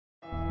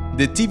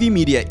The TV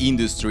media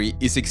industry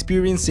is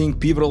experiencing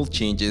pivotal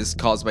changes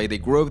caused by the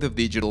growth of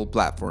digital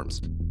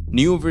platforms,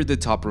 new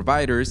over-the-top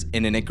providers,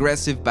 and an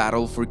aggressive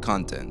battle for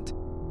content.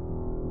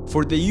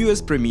 For the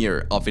US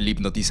premiere of El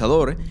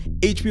Hipnotizador,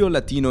 HBO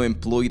Latino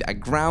employed a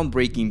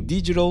groundbreaking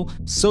digital,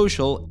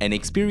 social, and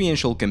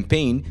experiential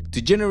campaign to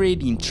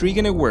generate intrigue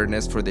and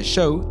awareness for the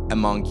show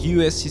among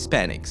US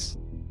Hispanics.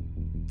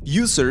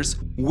 Users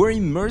were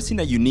immersed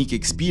in a unique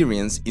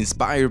experience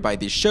inspired by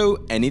the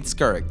show and its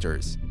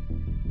characters.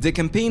 The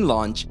campaign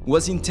launch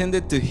was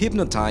intended to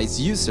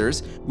hypnotize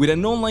users with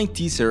an online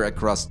teaser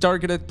across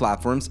targeted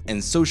platforms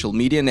and social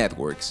media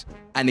networks.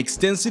 An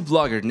extensive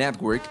blogger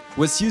network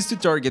was used to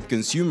target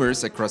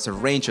consumers across a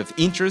range of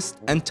interests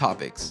and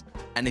topics.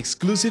 An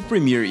exclusive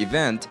premiere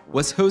event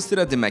was hosted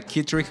at the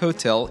McKittrick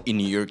Hotel in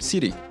New York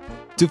City.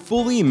 To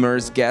fully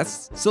immerse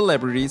guests,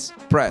 celebrities,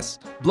 press,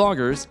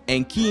 bloggers,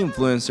 and key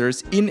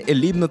influencers in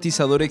El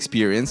Hipnotizador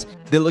experience,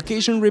 the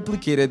location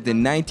replicated the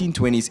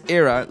 1920s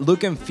era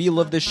look and feel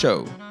of the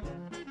show.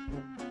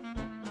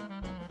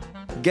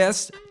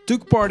 Guests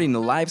took part in a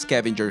live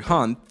scavenger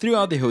hunt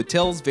throughout the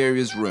hotel's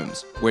various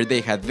rooms, where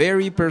they had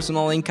very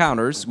personal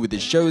encounters with the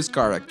show's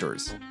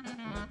characters.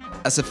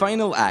 As a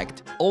final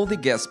act, all the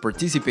guests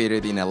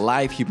participated in a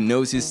live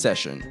hypnosis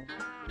session.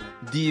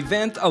 The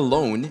event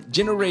alone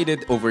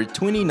generated over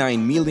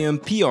 29 million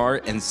PR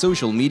and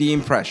social media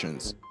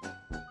impressions.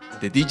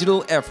 The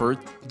digital effort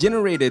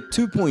generated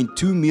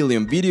 2.2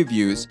 million video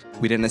views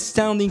with an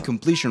astounding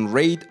completion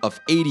rate of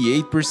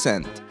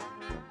 88%.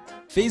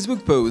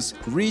 Facebook posts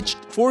reached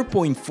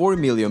 4.4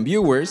 million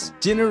viewers,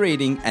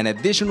 generating an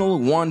additional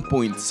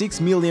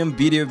 1.6 million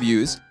video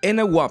views and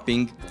a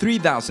whopping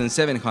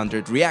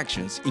 3,700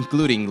 reactions,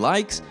 including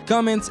likes,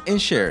 comments,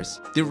 and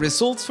shares. The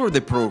results for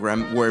the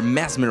program were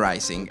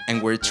mesmerizing and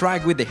were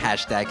tracked with the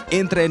hashtag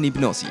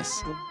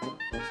 #EntraEnHipnosis.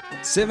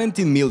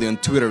 17 million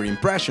Twitter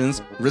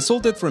impressions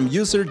resulted from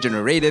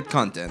user-generated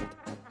content.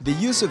 The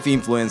use of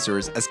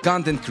influencers as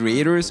content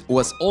creators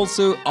was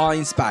also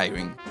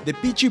awe-inspiring. The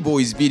Peachy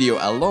Boys video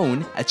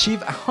alone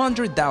achieved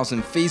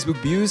 100,000 Facebook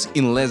views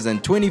in less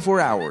than 24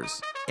 hours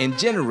and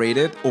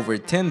generated over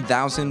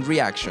 10,000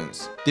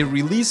 reactions. The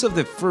release of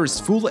the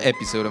first full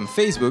episode on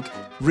Facebook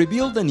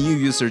revealed a new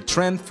user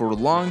trend for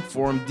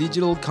long-form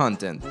digital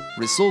content,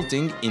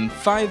 resulting in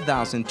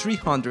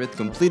 5,300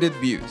 completed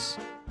views.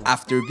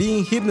 After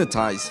being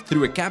hypnotized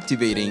through a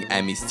captivating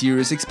and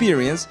mysterious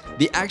experience,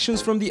 the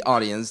actions from the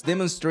audience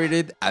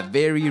demonstrated a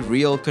very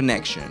real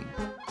connection.